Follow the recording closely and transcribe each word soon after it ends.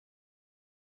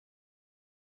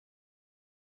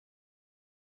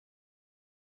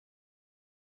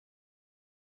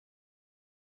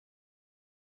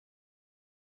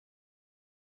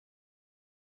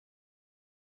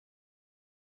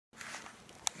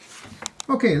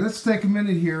Okay, let's take a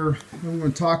minute here. I'm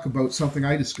going to talk about something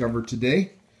I discovered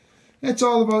today. It's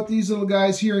all about these little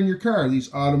guys here in your car,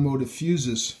 these automotive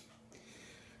fuses.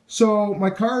 So my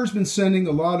car has been sending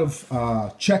a lot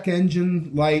of check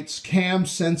engine lights, cam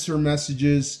sensor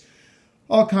messages,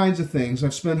 all kinds of things.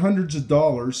 I've spent hundreds of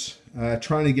dollars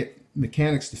trying to get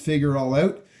mechanics to figure it all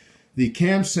out. The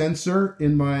cam sensor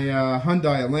in my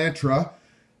Hyundai Elantra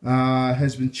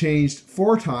has been changed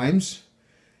 4 times,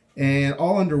 and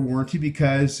all under warranty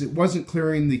because it wasn't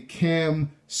clearing the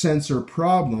cam sensor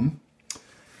problem.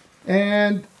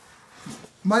 And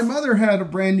my mother had a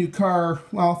brand new car,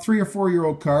 well, 3 or 4 year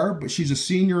old car, but she's a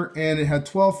senior, and it had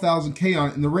 12,000 K on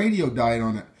it, and the radio died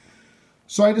on it.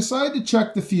 So I decided to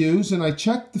check the fuse, and I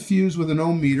checked the fuse with an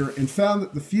ohm meter and found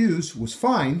that the fuse was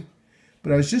fine,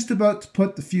 but I was just about to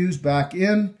put the fuse back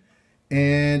in,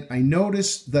 and I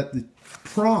noticed that the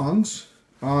prongs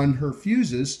on her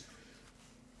fuses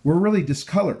were really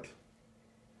discolored.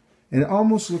 And it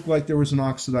almost looked like there was an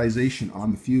oxidization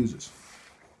on the fuses.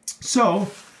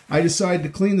 So I decided to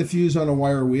clean the fuse on a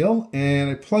wire wheel, and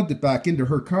I plugged it back into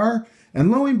her car, and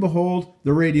lo and behold,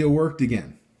 the radio worked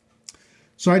again.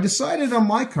 So I decided on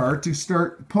my car to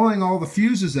start pulling all the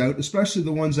fuses out, especially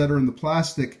the ones that are in the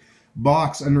plastic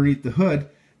box underneath the hood,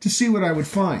 to see what I would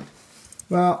find.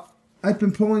 Well, I've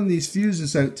been pulling these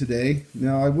fuses out today.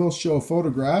 Now I will show a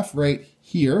photograph right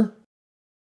here.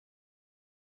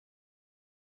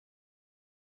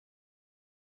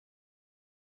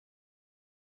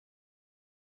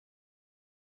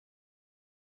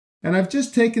 And I've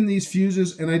just taken these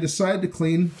fuses and I decided to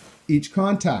clean each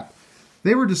contact.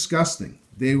 They were disgusting.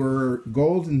 They were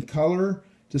gold in color,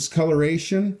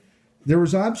 discoloration. There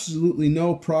was absolutely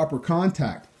no proper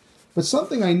contact. But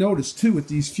something I noticed too with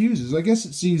these fuses, I guess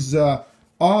it's these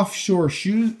offshore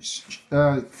fuses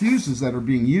that are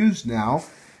being used now,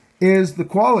 is the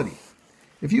quality.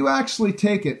 If you actually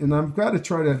take it, and I've got to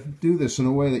try to do this in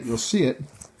a way that you'll see it,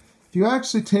 if you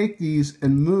actually take these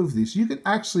and move these, you can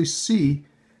actually see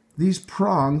these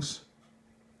prongs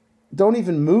don't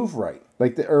even move right.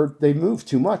 Like they move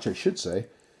too much, I should say.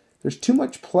 There's too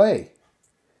much play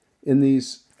in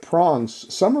these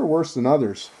prongs. Some are worse than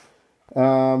others.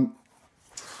 One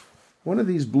of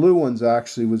these blue ones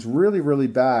actually was really, really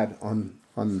bad on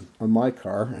my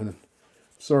car. And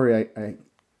sorry, I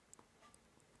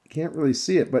can't really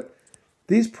see it. But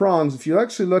these prongs, if you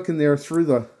actually look in there through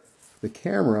the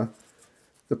camera,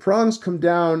 the prongs come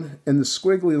down, and the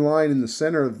squiggly line in the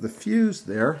center of the fuse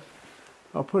there,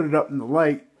 I'll put it up in the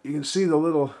light, you can see the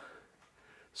little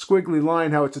squiggly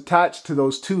line, how it's attached to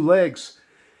those 2 legs.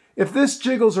 If this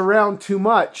jiggles around too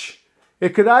much,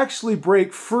 it could actually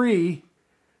break free.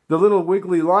 The little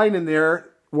wiggly line in there,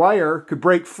 wire, could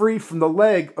break free from the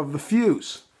leg of the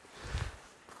fuse.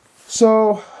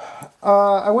 So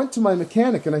I went to my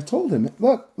mechanic and I told him,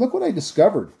 look what I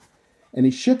discovered. And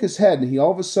he shook his head, and he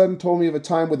all of a sudden told me of a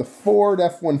time with a Ford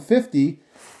F-150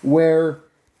 where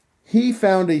he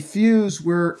found a fuse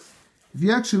where, if you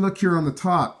actually look here on the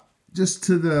top, just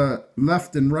to the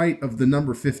left and right of the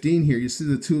number 15 here, you see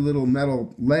the 2 little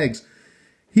metal legs.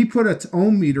 He put an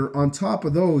ohm meter on top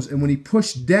of those, and when he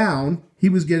pushed down, he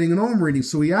was getting an ohm reading.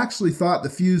 So he actually thought the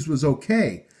fuse was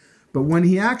okay. But when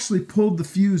he actually pulled the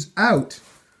fuse out,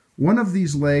 one of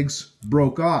these legs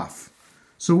broke off.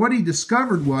 So what he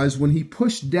discovered was when he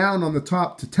pushed down on the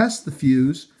top to test the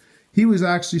fuse, he was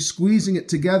actually squeezing it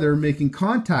together, making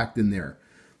contact in there.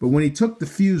 But when he took the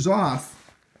fuse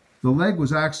off, the leg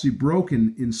was actually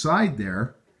broken inside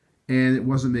there, and it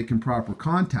wasn't making proper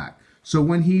contact. So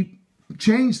when he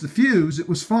changed the fuse, it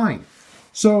was fine.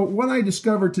 So what I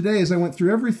discovered today is I went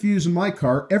through every fuse in my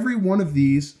car. Every one of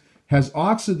these has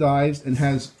oxidized and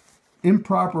has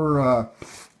improper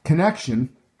connection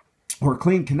or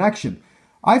clean connection.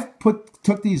 I've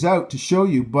took these out to show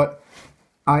you, but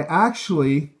I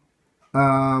actually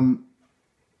cleaned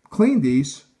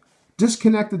these,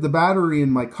 disconnected the battery in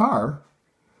my car.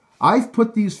 I've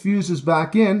put these fuses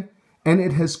back in, and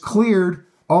it has cleared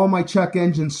all my check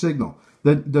engine signal.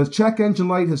 The check engine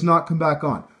light has not come back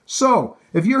on. So,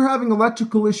 if you're having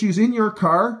electrical issues in your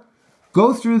car,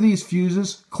 go through these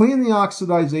fuses, clean the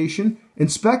oxidization,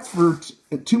 inspect for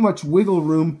too much wiggle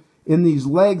room in these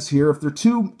legs here. If they're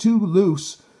too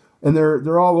loose and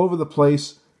they're all over the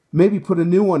place, maybe put a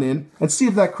new one in and see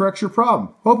if that corrects your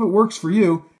problem. Hope it works for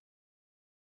you.